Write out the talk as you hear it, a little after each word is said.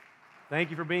Thank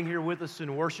you for being here with us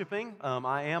and worshiping.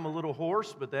 I am a little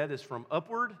hoarse, but that is from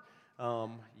Upward,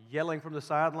 yelling from the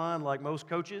sideline like most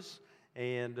coaches.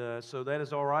 And so that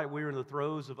is all right. We're in the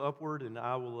throes of Upward, and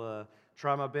I will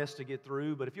try my best to get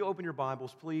through. But if you open your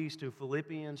Bibles, please, to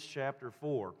Philippians chapter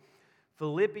 4.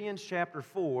 Philippians chapter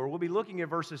 4, we'll be looking at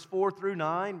verses 4 through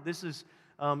 9. This is,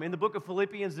 in the book of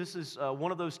Philippians, this is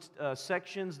one of those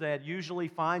sections that usually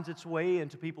finds its way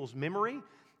into people's memory.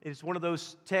 It's one of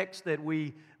those texts that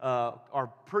we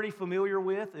are pretty familiar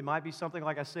with. It might be something,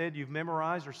 like I said, you've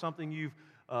memorized or something you've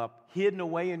hidden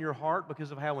away in your heart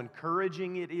because of how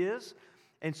encouraging it is.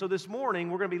 And so this morning,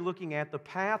 we're going to be looking at the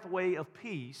pathway of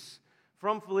peace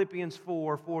from Philippians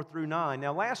 4 through 9.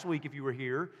 Now, last week, if you were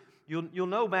here, you'll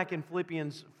know back in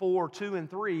Philippians 4, 2, and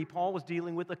 3, Paul was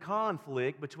dealing with a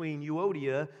conflict between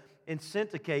Euodia and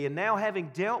Syntyche. And now, having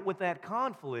dealt with that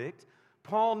conflict,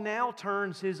 Paul now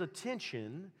turns his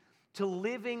attention to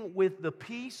living with the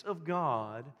peace of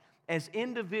God as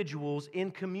individuals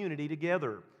in community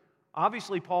together.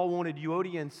 Obviously, Paul wanted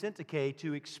Euodia and Syntyche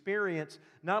to experience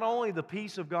not only the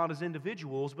peace of God as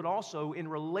individuals, but also in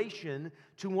relation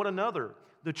to one another.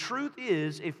 The truth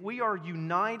is, if we are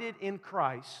united in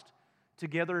Christ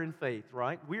together in faith,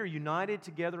 right? We are united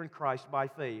together in Christ by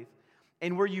faith,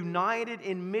 and we're united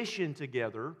in mission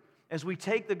together as we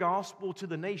take the gospel to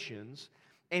the nations,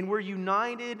 and we're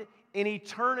united in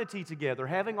eternity together,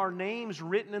 having our names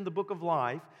written in the book of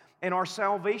life, and our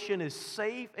salvation is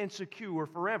safe and secure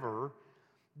forever,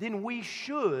 then we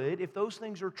should, if those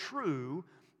things are true,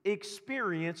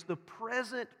 experience the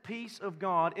present peace of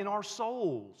God in our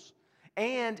souls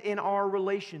and in our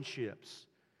relationships.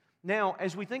 Now,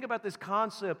 as we think about this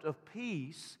concept of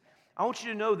peace, I want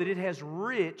you to know that it has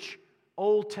rich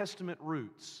Old Testament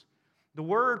roots. The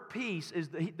word peace is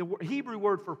the Hebrew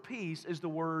word for peace is the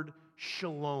word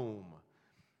shalom.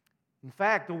 In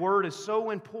fact, the word is so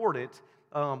important,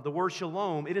 the word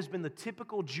shalom, it has been the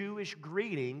typical Jewish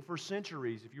greeting for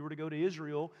centuries. If you were to go to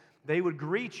Israel, they would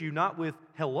greet you not with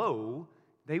hello,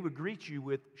 they would greet you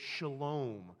with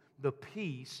shalom, the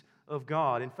peace of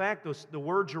God. In fact, the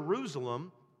word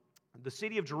Jerusalem, the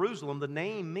city of Jerusalem, the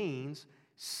name means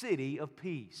city of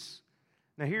peace.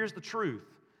 Now here's the truth.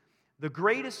 The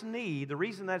greatest need, the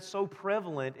reason that's so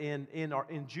prevalent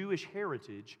in Jewish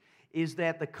heritage, is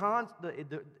that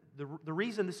the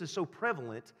reason this is so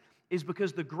prevalent is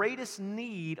because the greatest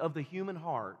need of the human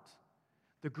heart,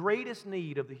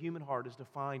 is to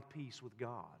find peace with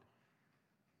God.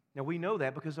 Now we know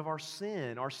that because of our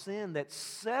sin that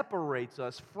separates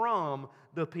us from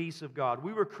the peace of God.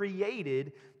 We were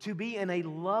created to be in a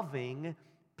loving,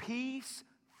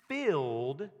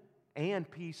 peace-filled,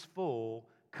 and peaceful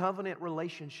covenant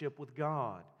relationship with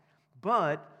God.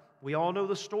 But we all know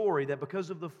the story that because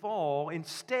of the fall,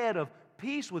 instead of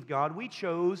peace with God, we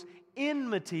chose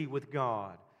enmity with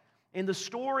God. And the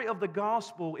story of the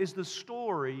gospel is the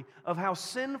story of how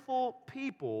sinful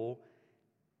people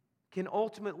can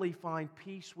ultimately find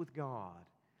peace with God.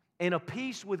 And a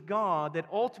peace with God that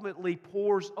ultimately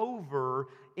pours over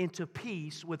into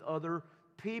peace with other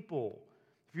people.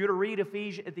 If you were to read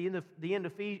Ephesians, at the end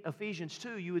of Ephesians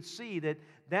 2, you would see that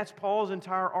that's Paul's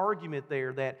entire argument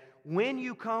there, that when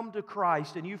you come to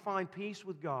Christ and you find peace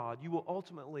with God, you will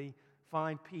ultimately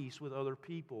find peace with other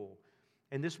people.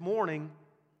 And this morning,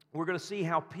 we're going to see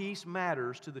how peace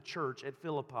matters to the church at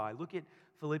Philippi. Look at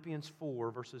Philippians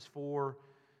 4, verses 4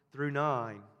 through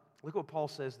 9. Look what Paul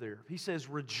says there. He says,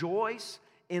 "Rejoice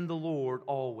in the Lord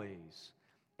always.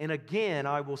 And again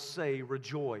I will say,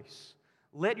 rejoice.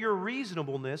 Let your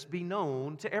reasonableness be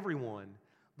known to everyone.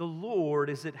 The Lord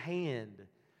is at hand.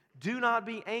 Do not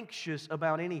be anxious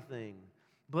about anything,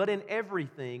 but in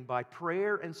everything, by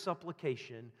prayer and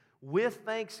supplication, with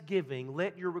thanksgiving,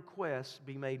 let your requests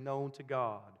be made known to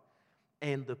God.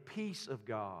 And the peace of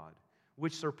God,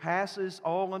 which surpasses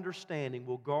all understanding,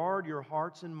 will guard your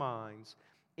hearts and minds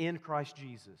in Christ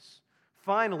Jesus.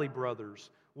 Finally, brothers,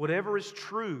 whatever is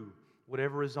true,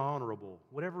 whatever is honorable,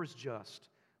 whatever is just,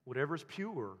 whatever is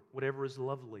pure, whatever is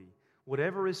lovely,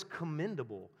 whatever is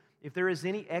commendable, if there is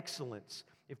any excellence,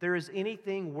 if there is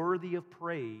anything worthy of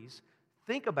praise,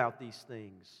 think about these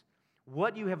things.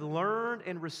 What you have learned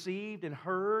and received and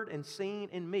heard and seen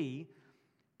in me,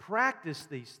 practice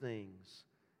these things,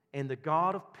 and the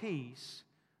God of peace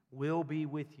will be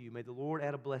with you." May the Lord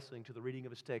add a blessing to the reading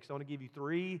of His text. I want to give you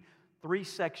three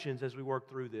sections as we work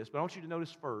through this, but I want you to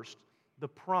notice first the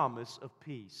promise of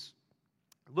peace.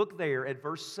 Look there at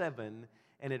verse 7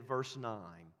 and at verse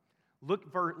 9. Look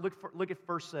at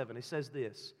verse 7. It says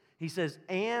this. He says,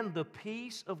 "And the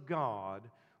peace of God,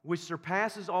 which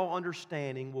surpasses all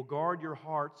understanding, will guard your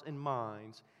hearts and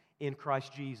minds in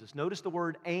Christ Jesus. Notice the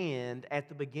word "and" at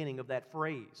the beginning of that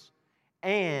phrase.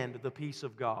 And the peace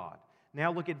of God.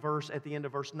 Now look at the end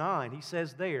of verse 9. He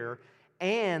says there,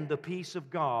 and the peace of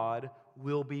God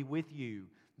will be with you.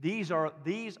 These are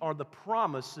the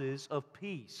promises of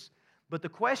peace. But the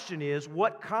question is,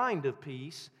 what kind of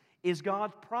peace is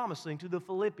God promising to the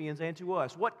Philippians and to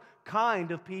us? What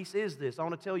kind of peace is this? I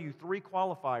want to tell you three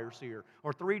qualifiers here,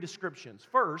 or three descriptions.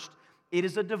 First, it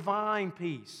is a divine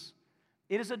peace.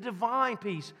 It is a divine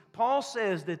peace. Paul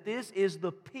says that this is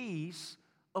the peace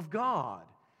of God.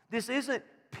 This isn't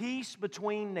peace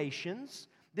between nations.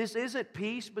 This isn't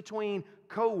peace between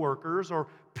co-workers or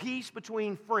peace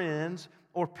between friends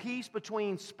or peace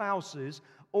between spouses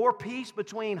or peace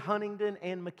between Huntington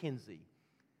and McKenzie.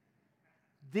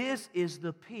 This is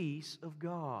the peace of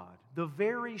God, the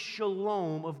very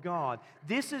shalom of God.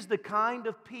 This is the kind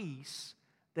of peace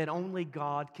that only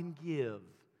God can give.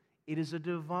 It is a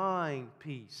divine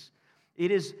peace.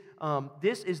 This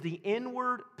is the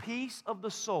inward peace of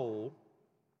the soul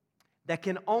that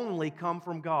can only come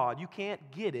from God. You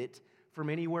can't get it from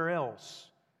anywhere else.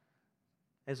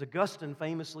 As Augustine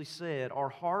famously said, our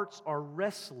hearts are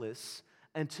restless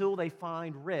until they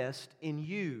find rest in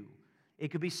you. It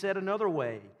could be said another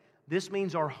way. This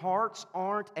means our hearts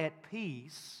aren't at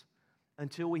peace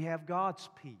until we have God's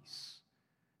peace.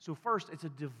 So first, it's a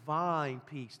divine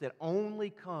peace that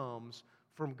only comes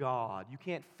from God. You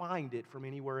can't find it from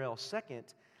anywhere else. Second,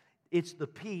 it's the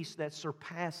peace that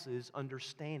surpasses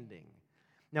understanding.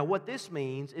 Now, what this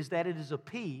means is that it is a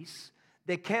peace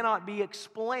that cannot be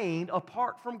explained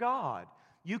apart from God.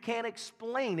 You can't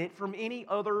explain it from any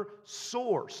other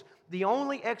source. The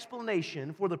only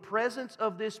explanation for the presence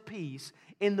of this peace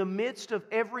in the midst of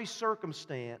every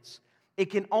circumstance,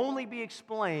 it can only be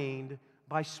explained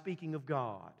by speaking of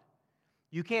God.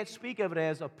 You can't speak of it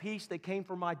as a peace that came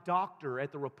from my doctor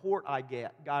at the report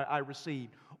I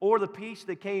received, or the peace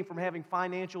that came from having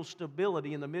financial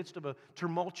stability in the midst of a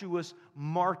tumultuous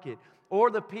market, or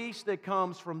the peace that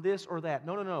comes from this or that.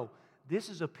 No. This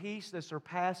is a peace that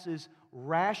surpasses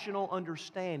rational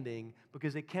understanding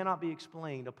because it cannot be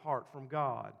explained apart from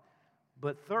God.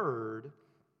 But third,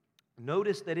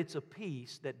 notice that it's a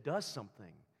peace that does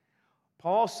something.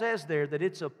 Paul says there that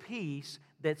it's a peace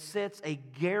that sets a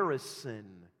garrison,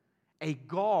 a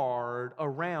guard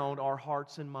around our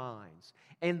hearts and minds.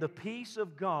 And the peace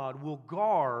of God will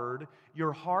guard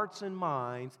your hearts and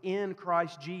minds in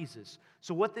Christ Jesus.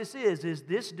 So what this is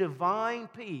this divine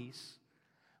peace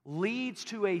leads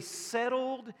to a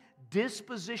settled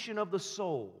disposition of the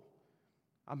soul.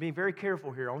 I'm being very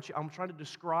careful here. I'm trying to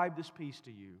describe this peace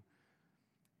to you.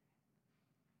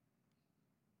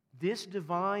 This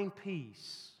divine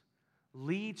peace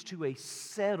leads to a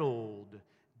settled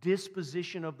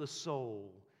disposition of the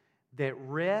soul that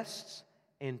rests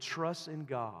and trusts in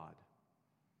God.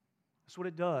 That's what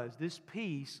it does. This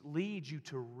peace leads you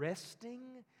to resting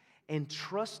and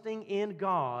trusting in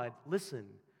God. Listen,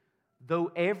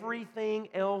 though everything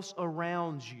else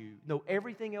around you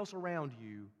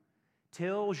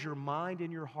tells your mind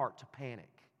and your heart to panic.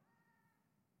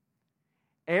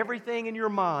 Everything in your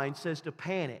mind says to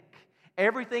panic.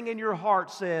 Everything in your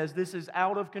heart says, this is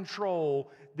out of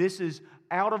control. This is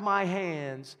out of my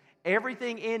hands.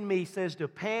 Everything in me says to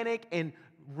panic and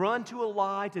run to a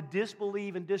lie, to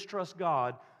disbelieve and distrust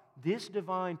God. This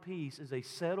divine peace is a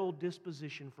settled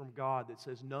disposition from God that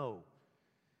says, no,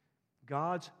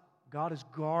 God is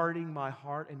guarding my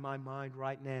heart and my mind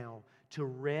right now to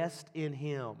rest in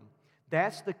Him.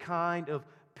 That's the kind of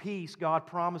peace God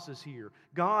promises here.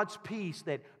 God's peace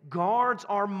that guards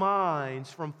our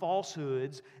minds from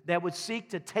falsehoods that would seek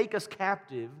to take us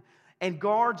captive and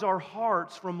guards our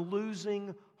hearts from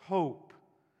losing hope.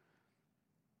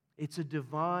 It's a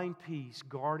divine peace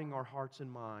guarding our hearts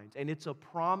and minds, and it's a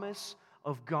promise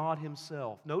of God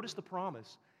Himself. Notice the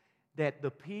promise that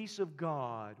the peace of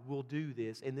God will do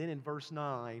this. And then in verse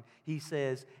 9, He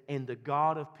says, and the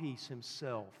God of peace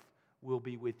Himself will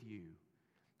be with you.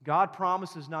 God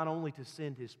promises not only to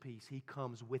send His peace, He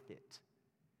comes with it.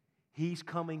 He's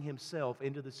coming Himself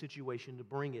into the situation to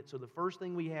bring it. So the first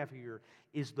thing we have here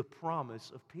is the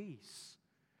promise of peace.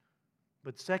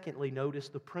 But secondly, notice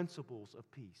the principles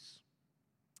of peace.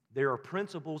 There are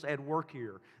principles at work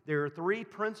here. There are three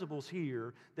principles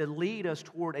here that lead us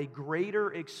toward a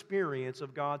greater experience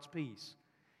of God's peace.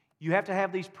 You have to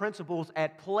have these principles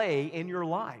at play in your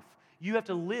life. You have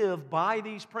to live by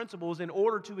these principles in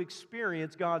order to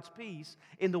experience God's peace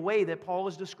in the way that Paul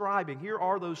is describing. Here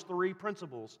are those three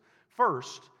principles.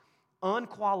 First,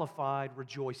 unqualified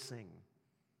rejoicing.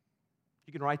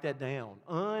 You can write that down.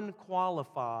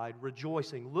 Unqualified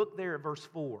rejoicing. Look there at verse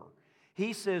 4.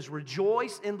 He says,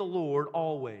 rejoice in the Lord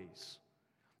always.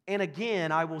 And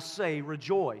again, I will say,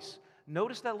 rejoice.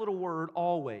 Notice that little word,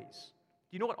 always.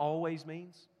 Do you know what always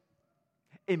means?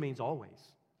 It means always.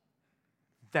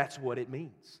 That's what it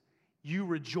means. You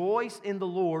rejoice in the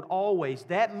Lord always.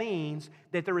 That means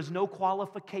that there is no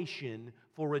qualification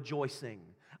for rejoicing.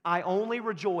 I only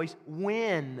rejoice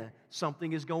when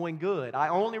something is going good. I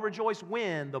only rejoice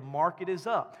when the market is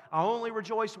up. I only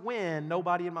rejoice when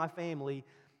nobody in my family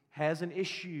has an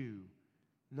issue.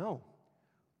 No.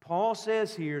 Paul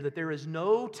says here that there is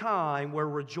no time where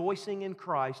rejoicing in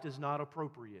Christ is not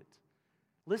appropriate.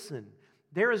 Listen,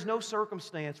 there is no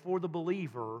circumstance for the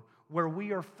believer where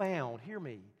we are found. Hear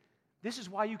me. This is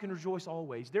why you can rejoice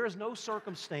always. There is no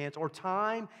circumstance or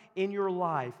time in your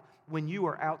life when you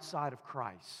are outside of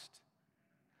Christ,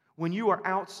 when you are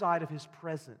outside of His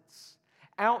presence,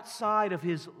 outside of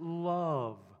His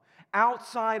love,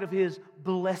 outside of His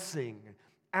blessing,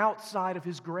 outside of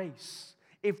His grace.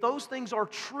 If those things are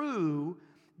true,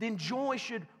 then joy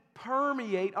should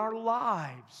permeate our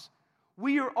lives.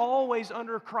 We are always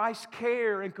under Christ's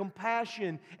care and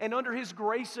compassion and under His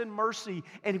grace and mercy,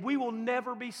 and we will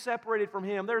never be separated from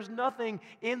Him. There's nothing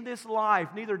in this life,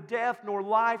 neither death nor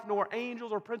life nor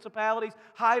angels or principalities,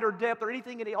 height or depth or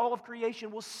anything in all of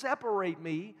creation will separate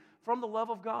me from the love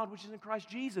of God which is in Christ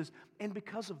Jesus. And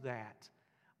because of that,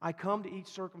 I come to each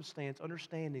circumstance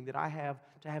understanding that I have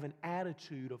to have an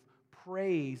attitude of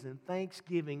praise and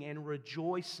thanksgiving and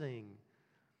rejoicing.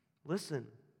 Listen.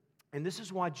 And this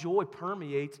is why joy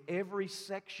permeates every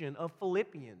section of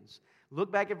Philippians.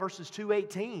 Look back at verses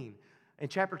 2:18. In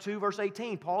chapter 2, verse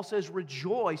 18, Paul says,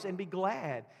 rejoice and be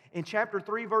glad. In chapter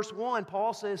 3, verse 1,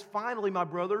 Paul says, finally, my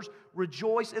brothers,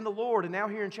 rejoice in the Lord. And now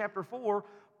here in chapter 4,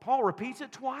 Paul repeats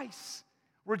it twice.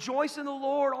 Rejoice in the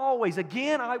Lord always.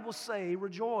 Again, I will say,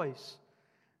 rejoice.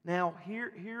 Now,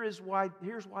 here's why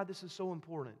this is so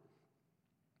important.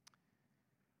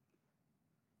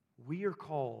 We are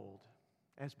called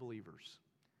as believers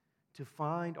to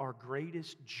find our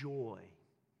greatest joy,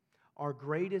 our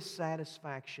greatest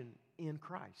satisfaction in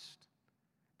Christ.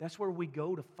 That's where we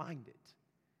go to find it.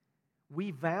 We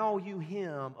value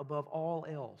Him above all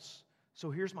else.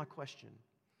 So here's my question.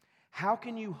 How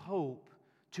can you hope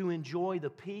to enjoy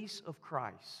the peace of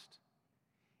Christ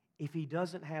if He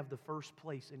doesn't have the first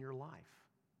place in your life?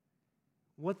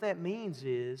 What that means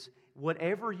is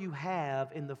whatever you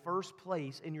have in the first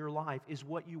place in your life is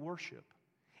what you worship.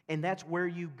 And that's where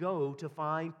you go to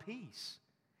find peace.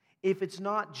 If it's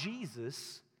not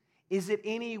Jesus, is it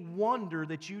any wonder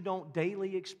that you don't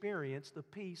daily experience the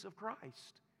peace of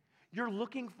Christ? You're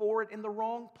looking for it in the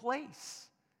wrong place.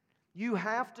 You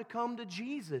have to come to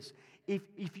Jesus.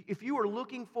 If you are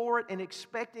looking for it and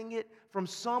expecting it from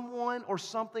someone or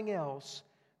something else,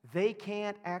 they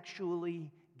can't actually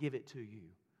give it to you.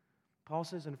 Paul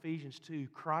says in Ephesians 2,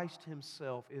 Christ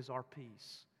Himself is our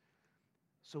peace.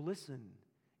 So listen,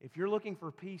 if you're looking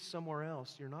for peace somewhere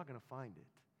else, you're not going to find it.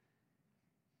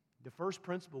 The first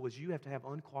principle is you have to have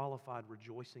unqualified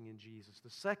rejoicing in Jesus. The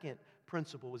second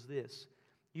principle is this.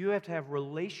 You have to have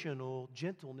relational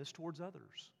gentleness towards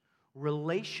others.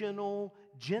 Relational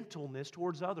gentleness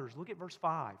towards others. Look at verse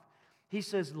 5. He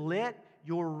says, let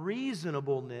your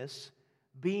reasonableness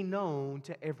be known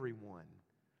to everyone.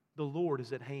 The Lord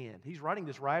is at hand. He's writing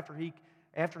this right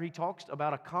after he talks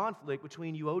about a conflict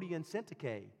between Euodia and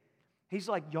Syntyche. He's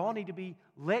like, y'all need to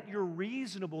let your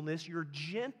reasonableness, your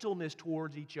gentleness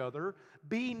towards each other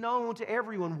be known to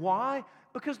everyone. Why?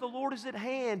 Because the Lord is at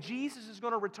hand. Jesus is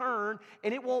going to return,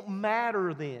 and it won't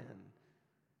matter then.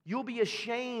 You'll be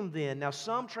ashamed then. Now,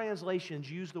 some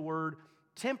translations use the word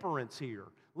temperance here.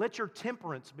 Let your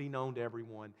temperance be known to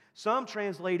everyone. Some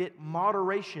translate it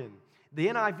moderation. The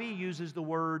NIV uses the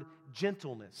word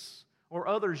gentleness, or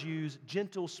others use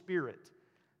gentle spirit.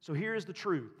 So here is the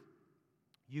truth.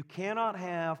 You cannot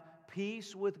have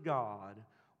peace with God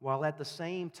while at the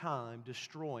same time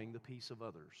destroying the peace of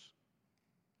others.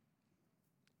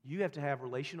 You have to have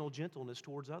relational gentleness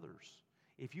towards others.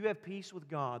 If you have peace with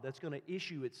God, that's going to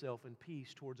issue itself in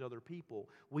peace towards other people.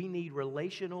 We need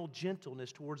relational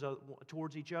gentleness towards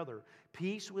each other.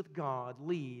 Peace with God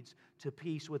leads to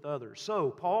peace with others. So,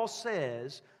 Paul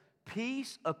says,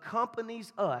 peace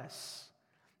accompanies us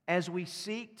as we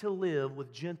seek to live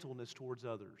with gentleness towards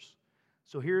others.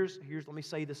 So let me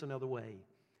say this another way.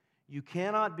 You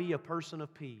cannot be a person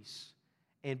of peace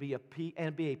and be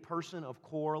a person of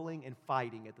quarreling and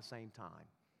fighting at the same time.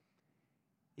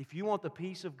 If you want the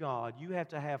peace of God, you have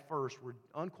to have first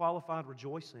unqualified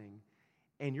rejoicing,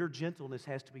 and your gentleness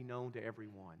has to be known to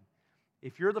everyone.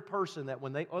 If you're the person that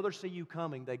when others see you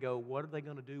coming, they go, what are they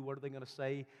going to do? What are they going to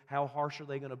say? How harsh are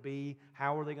they going to be?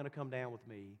 How are they going to come down with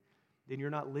me? then you're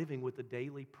not living with the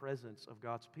daily presence of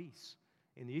God's peace.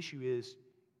 And the issue is,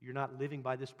 you're not living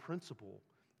by this principle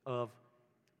of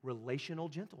relational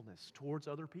gentleness towards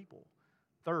other people.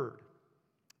 Third,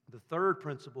 the third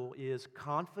principle is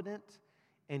confident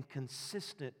and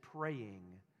consistent praying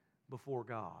before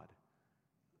God.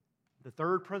 The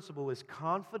third principle is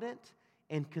confident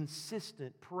and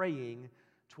consistent praying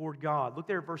toward God. Look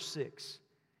there at verse 6.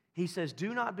 He says,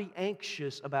 do not be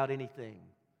anxious about anything.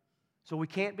 So we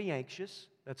can't be anxious.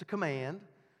 That's a command.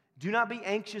 Do not be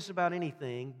anxious about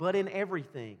anything, but in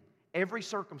everything, every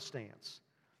circumstance,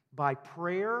 by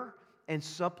prayer and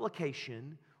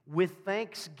supplication, with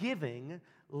thanksgiving,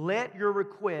 let your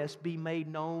requests be made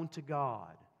known to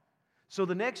God. So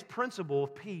the next principle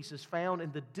of peace is found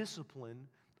in the discipline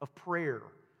of prayer.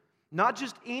 Not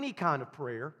just any kind of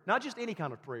prayer.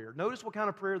 Notice what kind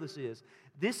of prayer this is.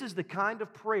 This is the kind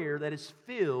of prayer that is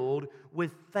filled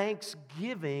with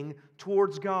thanksgiving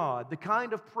towards God. The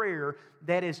kind of prayer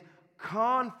that is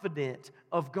confident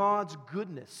of God's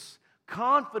goodness,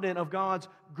 confident of God's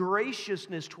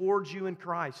graciousness towards you in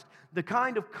Christ. The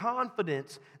kind of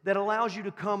confidence that allows you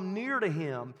to come near to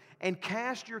Him and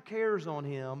cast your cares on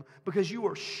Him because you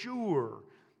are sure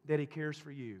that He cares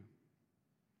for you.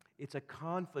 It's a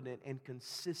confident and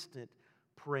consistent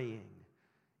praying.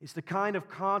 It's the kind of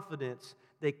confidence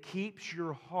that keeps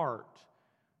your heart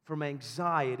from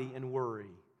anxiety and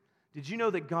worry. Did you know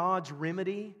that God's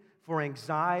remedy for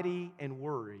anxiety and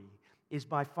worry is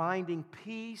by finding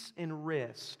peace and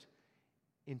rest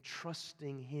in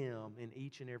trusting Him in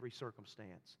each and every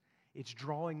circumstance? It's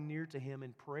drawing near to Him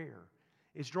in prayer.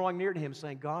 It's drawing near to Him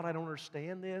saying, God, I don't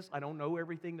understand this. I don't know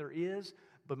everything there is,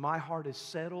 but my heart is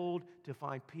settled to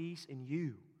find peace in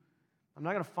You. I'm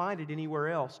not going to find it anywhere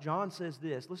else. John says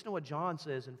this. Listen to what John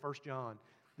says in 1 John.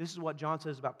 This is what John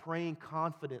says about praying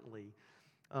confidently.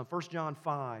 1 John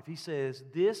 5, he says,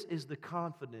 this is the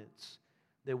confidence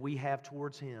that we have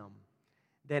towards Him,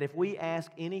 that if we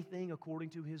ask anything according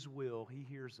to His will, He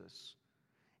hears us.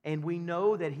 And we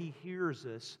know that He hears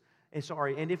us,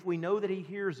 and if we know that He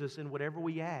hears us in whatever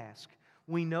we ask,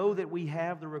 we know that we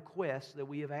have the requests that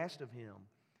we have asked of Him.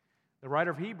 The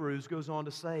writer of Hebrews goes on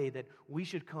to say that we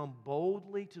should come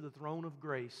boldly to the throne of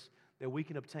grace that we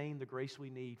can obtain the grace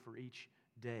we need for each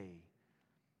day.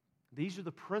 These are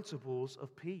the principles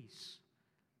of peace.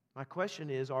 My question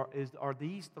is, are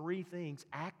these three things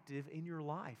active in your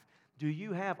life? Do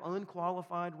you have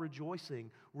unqualified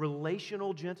rejoicing,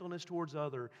 relational gentleness towards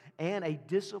others, and a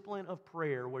discipline of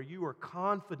prayer where you are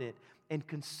confident and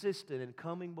consistent in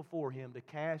coming before Him to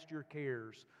cast your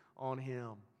cares on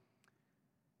Him?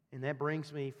 And that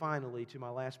brings me finally to my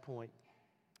last point,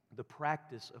 the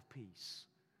practice of peace.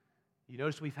 You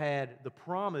notice we've had the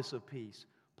promise of peace.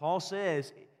 Paul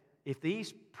says, if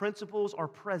these principles are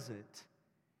present,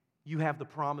 you have the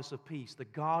promise of peace. The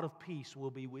God of peace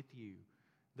will be with you.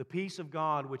 The peace of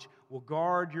God, which will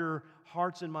guard your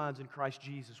hearts and minds in Christ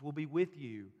Jesus, will be with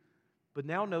you. But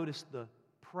now notice the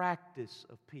practice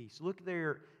of peace. Look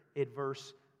there at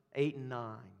verse 8 and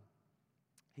 9.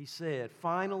 He said,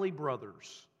 finally,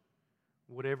 brothers,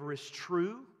 whatever is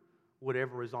true,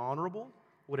 whatever is honorable,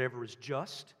 whatever is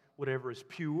just, whatever is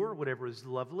pure, whatever is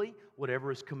lovely, whatever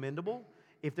is commendable,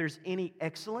 if there's any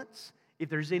excellence, if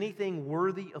there's anything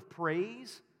worthy of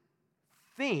praise,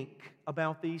 think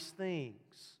about these things.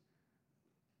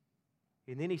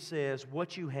 And then he says,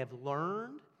 what you have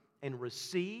learned and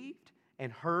received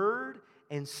and heard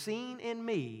and seen in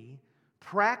me,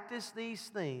 practice these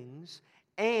things,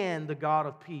 and the God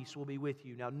of peace will be with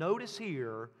you. Now notice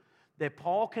here that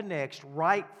Paul connects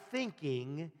right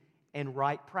thinking and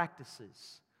right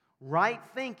practices. Right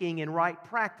thinking and right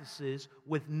practices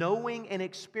with knowing and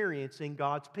experiencing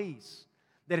God's peace.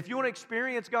 That if you want to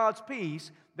experience God's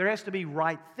peace, there has to be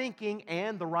right thinking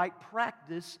and the right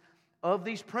practice of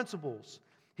these principles.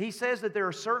 He says that there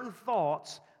are certain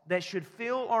thoughts that should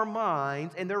fill our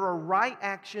minds, and there are right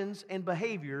actions and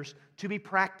behaviors to be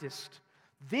practiced.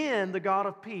 Then the God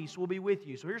of peace will be with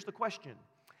you. So here's the question.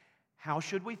 How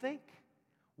should we think?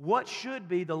 What should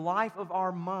be the life of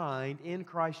our mind in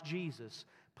Christ Jesus?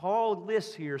 Paul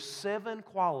lists here 7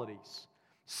 qualities,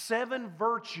 7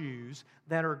 virtues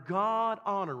that are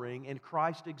God-honoring and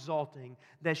Christ-exalting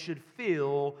that should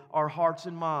fill our hearts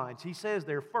and minds. He says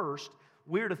there, first,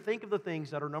 we're to think of the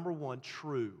things that are, number 1,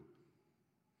 true.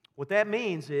 What that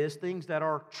means is things that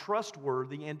are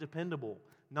trustworthy and dependable,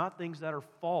 not things that are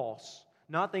false,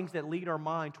 not things that lead our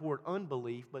mind toward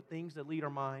unbelief, but things that lead our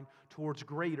mind towards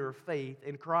greater faith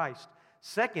in Christ.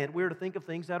 Second, we're to think of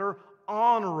things that are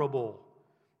honorable.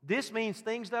 This means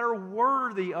things that are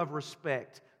worthy of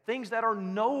respect, things that are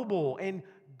noble and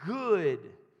good.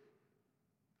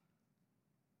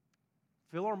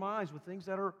 Fill our minds with things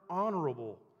that are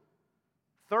honorable.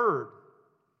 Third,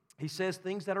 he says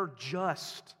things that are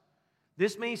just.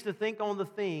 This means to think on the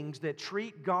things that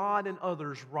treat God and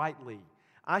others rightly.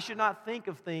 I should not think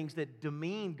of things that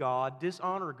demean God,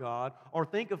 dishonor God, or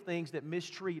think of things that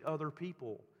mistreat other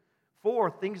people.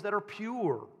 Fourth, things that are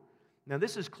pure. Now,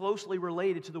 this is closely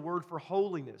related to the word for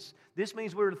holiness. This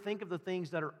means we're to think of the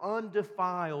things that are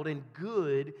undefiled and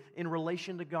good in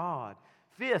relation to God.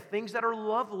 Fifth, things that are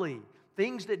lovely,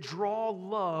 things that draw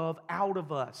love out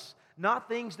of us, not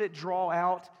things that draw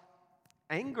out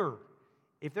anger.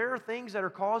 If there are things that are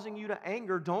causing you to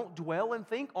anger, don't dwell and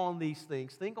think on these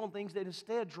things. Think on things that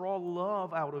instead draw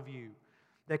love out of you,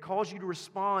 that cause you to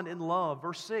respond in love.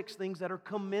 Verse 6, things that are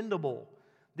commendable.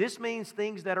 This means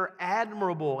things that are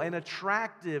admirable and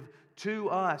attractive to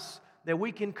us, that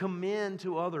we can commend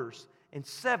to others. And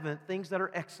seventh, things that are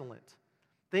excellent.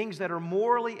 Things that are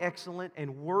morally excellent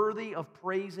and worthy of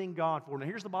praising God for. Now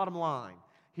here's the bottom line.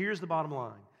 Here's the bottom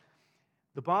line.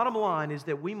 The bottom line is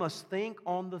that we must think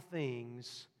on the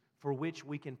things for which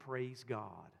we can praise God.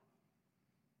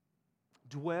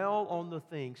 Dwell on the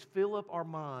things, fill up our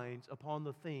minds upon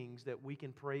the things that we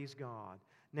can praise God.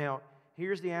 Now,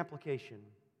 here's the application.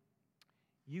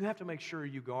 You have to make sure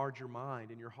you guard your mind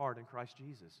and your heart in Christ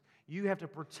Jesus. You have to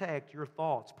protect your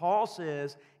thoughts. Paul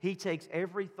says he takes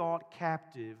every thought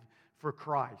captive for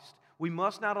Christ. We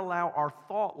must not allow our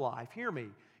thought life, hear me,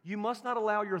 you must not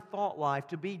allow your thought life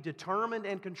to be determined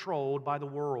and controlled by the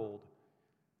world.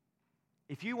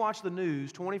 If you watch the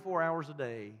news 24 hours a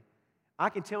day, I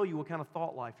can tell you what kind of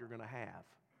thought life you're going to have.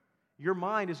 Your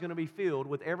mind is going to be filled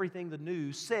with everything the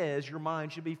news says your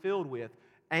mind should be filled with.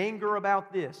 Anger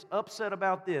about this, upset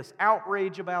about this,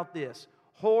 outrage about this,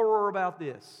 horror about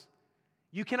this.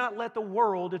 You cannot let the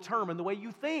world determine the way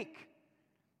you think.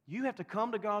 You have to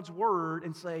come to God's Word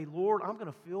and say, Lord, I'm going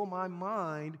to fill my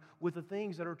mind with the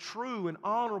things that are true and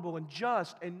honorable and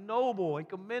just and noble and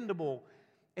commendable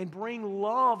and bring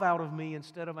love out of me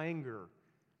instead of anger.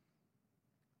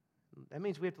 That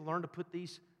means we have to learn to put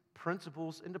these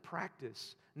principles into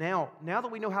practice. Now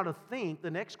that we know how to think,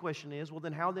 the next question is, well,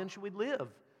 then how then should we live?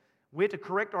 We have to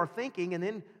correct our thinking, and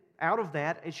then out of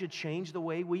that, it should change the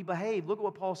way we behave. Look at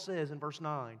what Paul says in verse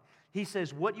 9. He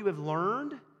says, what you have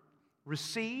learned,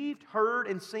 received, heard,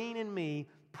 and seen in me,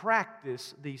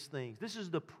 practice these things. This is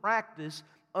the practice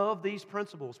of these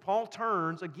principles. Paul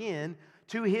turns again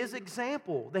to his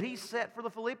example that he set for the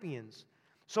Philippians.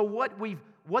 So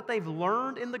what they've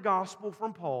learned in the gospel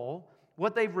from Paul,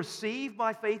 what they've received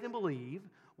by faith and believe,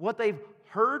 what they've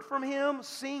heard from him,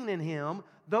 seen in him,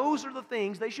 those are the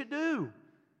things they should do.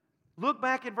 Look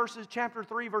back at chapter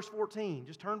 3, verse 14.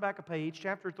 Just turn back a page,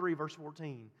 chapter 3, verse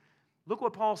 14. Look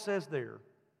what Paul says there.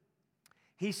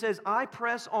 He says, I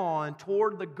press on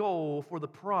toward the goal for the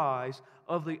prize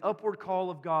of the upward call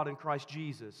of God in Christ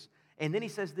Jesus. And then he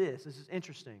says this is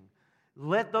interesting.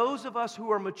 Let those of us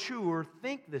who are mature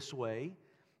think this way,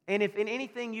 and if in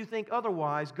anything you think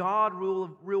otherwise, God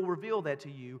will reveal that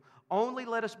to you. Only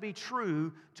let us be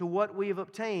true to what we have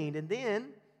obtained. And then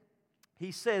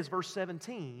he says, verse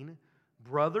 17,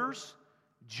 brothers,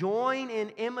 join in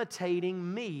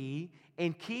imitating me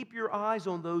and keep your eyes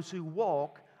on those who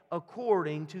walk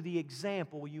according to the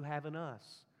example you have in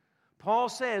us. Paul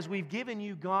says we've given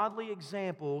you godly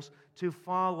examples to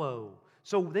follow.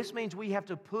 So this means we have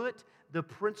to put the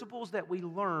principles that we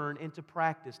learn into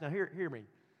practice. Now hear me.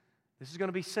 This is going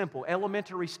to be simple,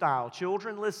 elementary style.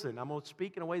 Children, listen. I'm going to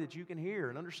speak in a way that you can hear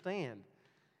and understand.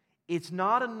 It's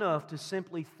not enough to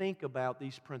simply think about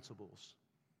these principles.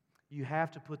 You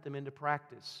have to put them into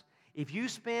practice. If you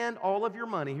spend all of your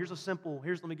money,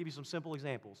 let me give you some simple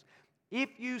examples.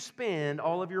 If you spend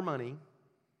all of your money,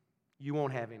 you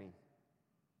won't have any.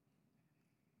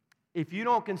 If you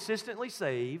don't consistently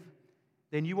save,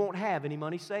 then you won't have any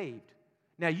money saved.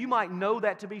 Now, you might know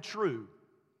that to be true,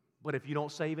 but if you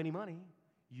don't save any money,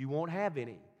 you won't have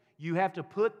any. You have to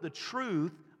put the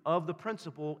truth of the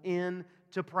principle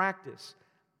into practice.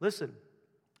 Listen,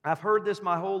 I've heard this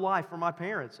my whole life from my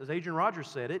parents. As Adrian Rogers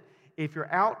said it, if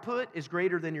your output is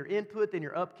greater than your input, then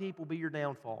your upkeep will be your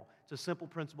downfall. It's a simple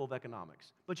principle of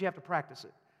economics, but you have to practice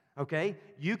it, okay?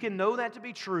 You can know that to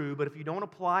be true, but if you don't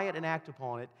apply it and act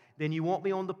upon it, then you won't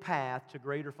be on the path to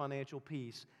greater financial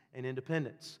peace and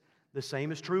independence. The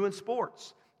same is true in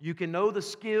sports. You can know the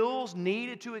skills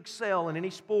needed to excel in any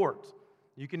sport.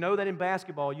 You can know that in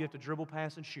basketball you have to dribble,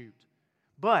 pass, and shoot.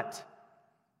 But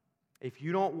if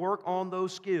you don't work on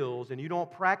those skills and you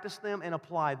don't practice them and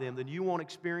apply them, then you won't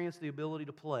experience the ability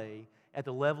to play at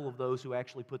the level of those who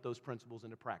actually put those principles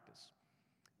into practice.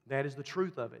 That is the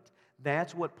truth of it.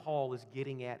 That's what Paul is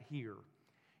getting at here.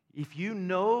 If you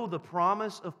know the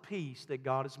promise of peace that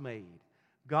God has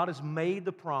made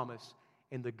the promise,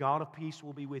 and the God of peace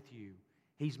will be with you.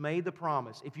 He's made the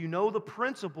promise. If you know the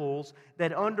principles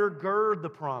that undergird the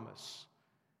promise,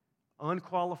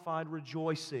 unqualified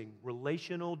rejoicing,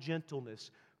 relational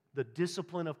gentleness, the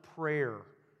discipline of prayer,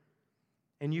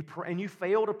 and you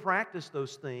fail to practice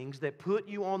those things that put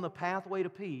you on the pathway to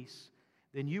peace,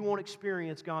 then you won't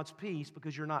experience God's peace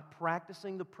because you're not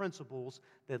practicing the principles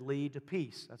that lead to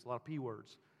peace. That's a lot of P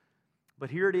words. But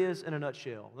here it is in a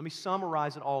nutshell. Let me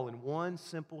summarize it all in one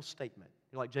simple statement.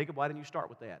 You're like, Jacob, why didn't you start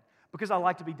with that? Because I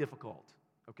like to be difficult,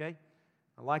 okay?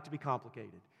 I like to be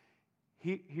complicated.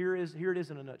 Here it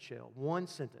is in a nutshell. One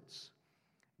sentence.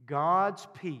 God's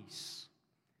peace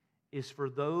is for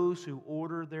those who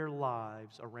order their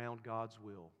lives around God's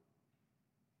will.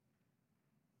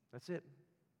 That's it.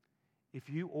 If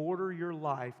you order your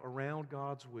life around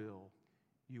God's will,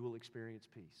 you will experience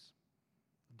peace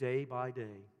day by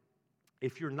day.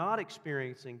 If you're not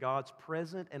experiencing God's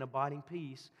present and abiding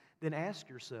peace, then ask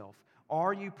yourself,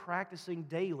 are you practicing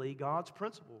daily God's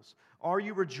principles? Are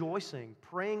you rejoicing,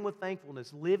 praying with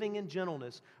thankfulness, living in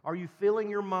gentleness? Are you filling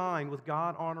your mind with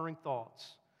God-honoring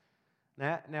thoughts?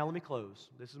 Now let me close.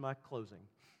 This is my closing.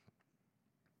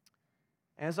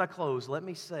 As I close, let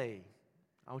me say,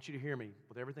 I want you to hear me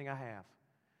with everything I have.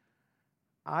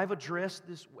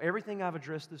 Everything I've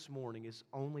addressed this morning is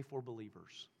only for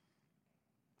believers.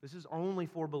 This is only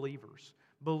for believers.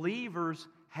 Believers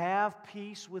have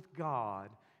peace with God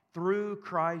through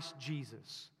Christ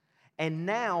Jesus. And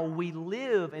now we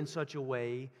live in such a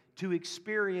way to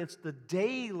experience the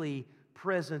daily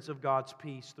presence of God's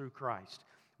peace through Christ.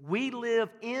 We live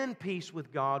in peace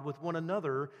with God, with one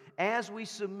another, as we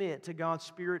submit to God's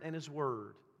Spirit and His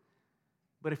Word.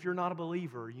 But if you're not a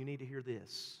believer, you need to hear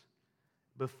this.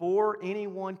 Before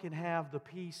anyone can have the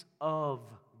peace of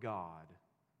God,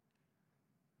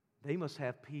 they must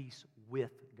have peace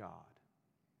with God.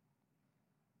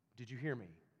 Did you hear me?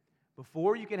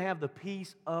 Before you can have the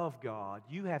peace of God,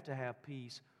 you have to have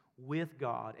peace with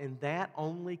God. And that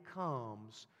only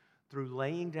comes through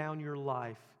laying down your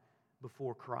life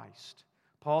before Christ.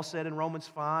 Paul said in Romans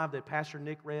 5 that Pastor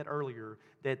Nick read earlier,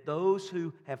 that those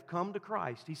who have come to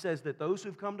Christ, he says that those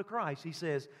who've come to Christ, he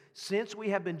says, since we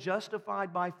have been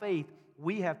justified by faith,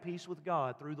 we have peace with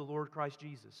God through the Lord Christ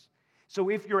Jesus. So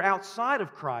if you're outside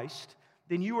of Christ,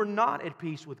 then you are not at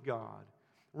peace with God.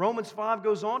 Romans 5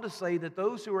 goes on to say that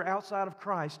those who are outside of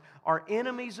Christ are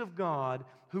enemies of God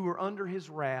who are under His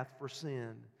wrath for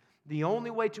sin. The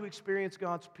only way to experience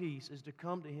God's peace is to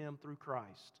come to Him through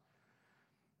Christ.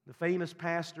 The famous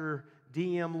pastor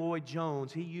D.M. Lloyd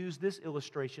Jones, he used this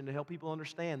illustration to help people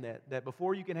understand that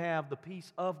before you can have the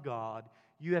peace of God,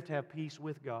 you have to have peace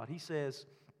with God. He says,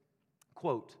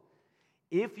 quote,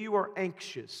 if you are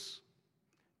anxious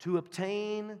to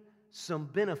obtain some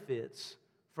benefits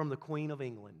from the Queen of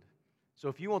England. So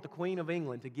if you want the Queen of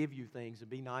England to give you things and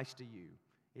be nice to you,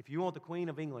 if you want the Queen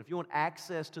of England, if you want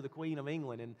access to the Queen of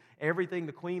England and everything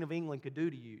the Queen of England could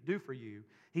do for you,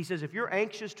 he says if you're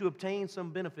anxious to obtain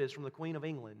some benefits from the Queen of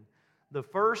England, the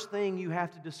first thing you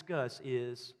have to discuss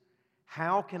is,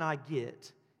 how can I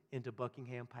get into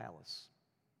Buckingham Palace?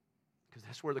 Because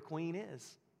that's where the Queen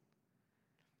is.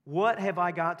 What have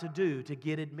I got to do to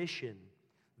get admission?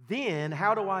 Then,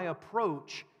 how do I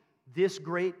approach this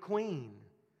great Queen?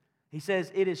 He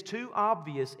says it is too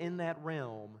obvious in that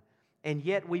realm, and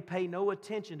yet we pay no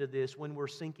attention to this when we're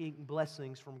seeking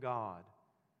blessings from God.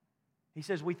 He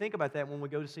says we think about that when we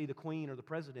go to see the Queen or the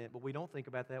President, but we don't think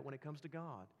about that when it comes to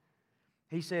God.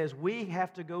 He says we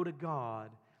have to go to God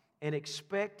and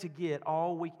expect to get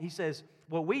all we... He says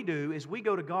what we do is we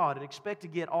go to God and expect to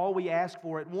get all we ask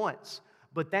for at once,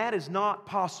 but that is not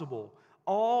possible.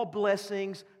 All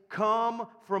blessings come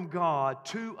from God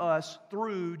to us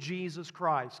through Jesus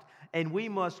Christ, and we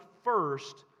must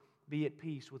first be at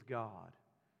peace with God.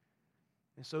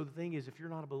 And so the thing is, if you're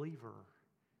not a believer,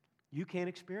 you can't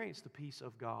experience the peace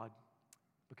of God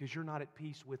because you're not at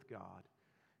peace with God.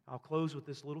 I'll close with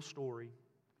this little story.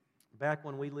 Back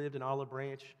when we lived in Olive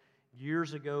Branch,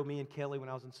 years ago, me and Kelly, when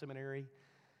I was in seminary,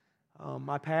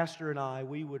 my pastor and I,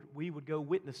 we would go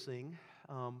witnessing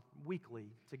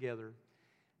weekly together.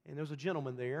 And there was a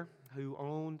gentleman there who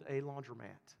owned a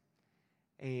laundromat.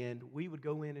 And we would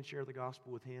go in and share the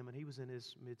gospel with him, and he was in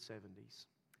his mid-70s.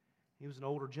 He was an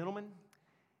older gentleman,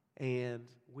 and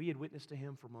we had witnessed to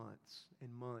him for months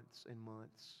and months and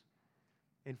months.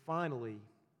 And finally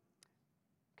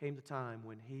came the time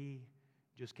when he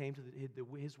just came to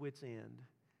his wit's end,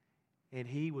 and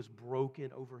he was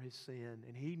broken over his sin,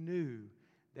 and he knew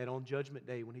that on Judgment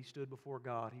Day, when he stood before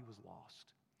God, he was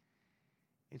lost.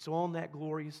 And so on that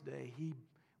glorious day, he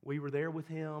we were there with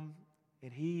him,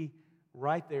 and he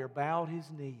right there bowed his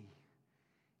knee,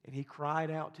 and he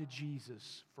cried out to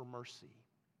Jesus for mercy.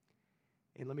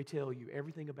 And let me tell you,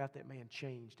 everything about that man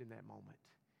changed in that moment.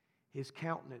 His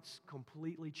countenance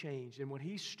completely changed. And when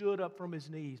he stood up from his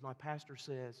knees, my pastor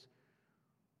says,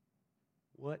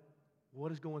 what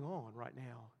is going on right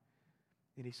now?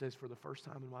 And he says, for the first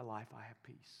time in my life, I have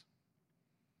peace.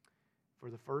 For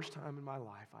the first time in my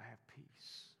life, I have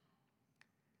peace.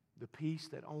 The peace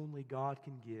that only God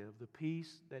can give. The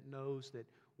peace that knows that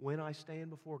when I stand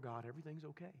before God, everything's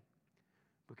okay.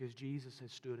 Because Jesus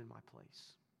has stood in my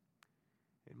place.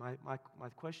 And my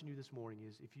question to you this morning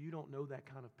is, if you don't know that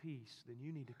kind of peace, then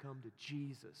you need to come to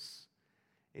Jesus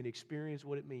and experience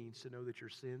what it means to know that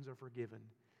your sins are forgiven.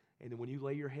 And then when you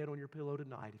lay your head on your pillow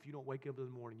tonight, if you don't wake up in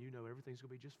the morning, you know everything's going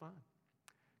to be just fine.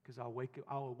 Because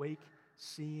I'll awake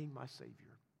seeing my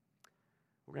Savior.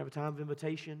 We're going to have a time of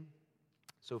invitation.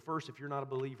 So first, if you're not a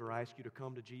believer, I ask you to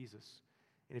come to Jesus.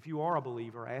 And if you are a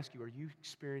believer, I ask you, are you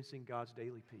experiencing God's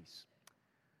daily peace?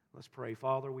 Let's pray.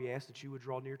 Father, we ask that you would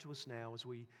draw near to us now as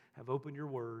we have opened your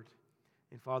word.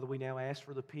 And Father, we now ask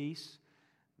for the peace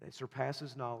that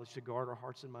surpasses knowledge to guard our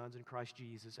hearts and minds in Christ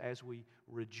Jesus as we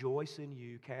rejoice in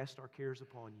you, cast our cares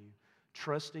upon you,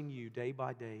 trusting you day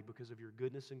by day because of your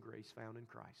goodness and grace found in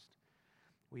Christ.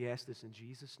 We ask this in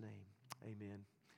Jesus' name. Amen.